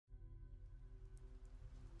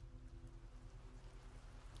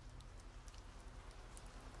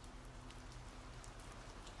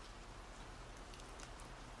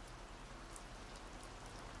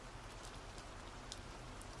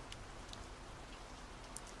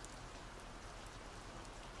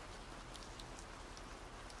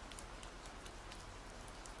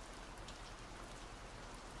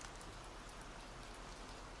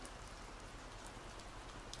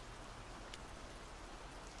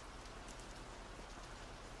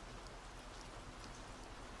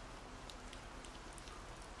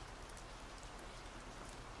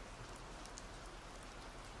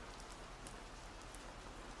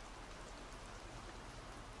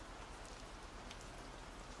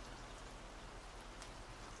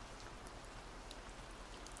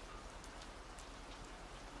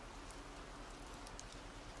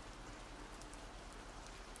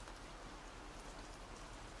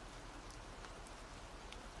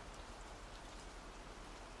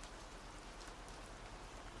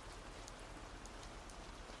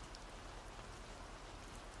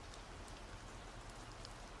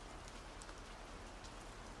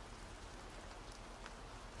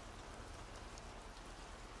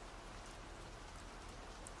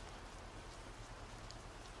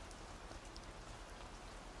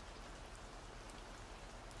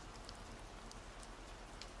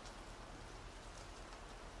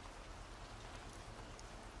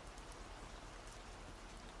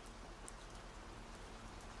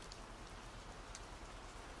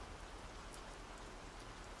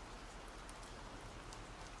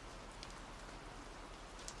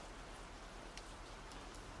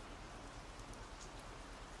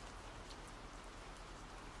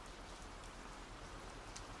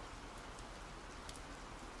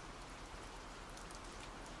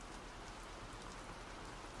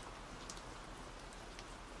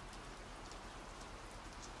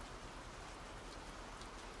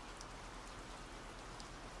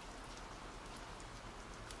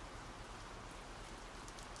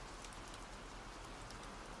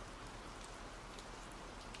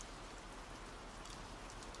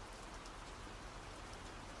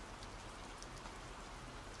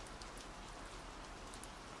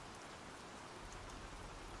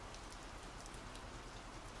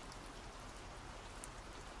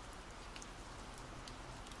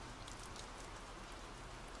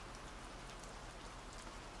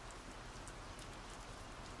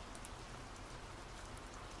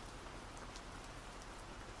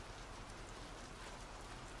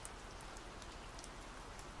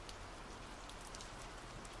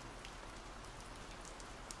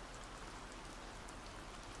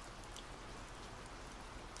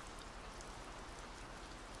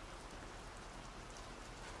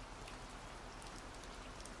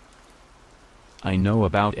I know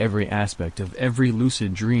about every aspect of every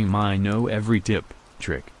lucid dream. I know every tip,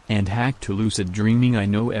 trick, and hack to lucid dreaming. I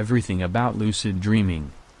know everything about lucid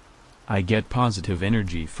dreaming. I get positive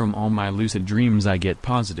energy from all my lucid dreams. I get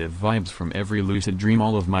positive vibes from every lucid dream.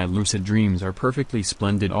 All of my lucid dreams are perfectly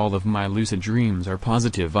splendid. All of my lucid dreams are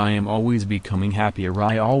positive. I am always becoming happier.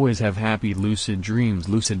 I always have happy lucid dreams.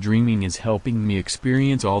 Lucid dreaming is helping me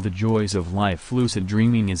experience all the joys of life. Lucid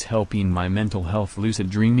dreaming is helping my mental health. Lucid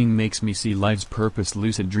dreaming makes me see life's purpose.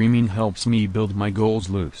 Lucid dreaming helps me build my goals.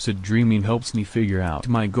 Lucid dreaming helps me figure out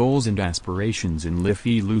my goals and aspirations in life.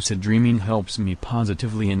 Lucid dreaming helps me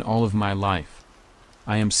positively in all of my life.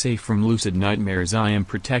 I am safe from lucid nightmares. I am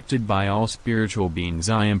protected by all spiritual beings.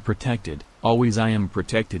 I am protected, always. I am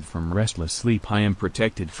protected from restless sleep. I am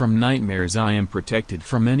protected from nightmares. I am protected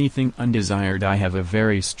from anything undesired. I have a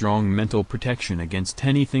very strong mental protection against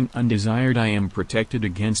anything undesired. I am protected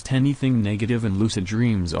against anything negative in lucid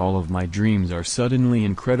dreams. All of my dreams are suddenly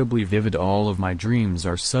incredibly vivid. All of my dreams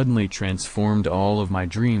are suddenly transformed. All of my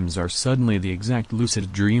dreams are suddenly the exact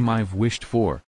lucid dream I've wished for.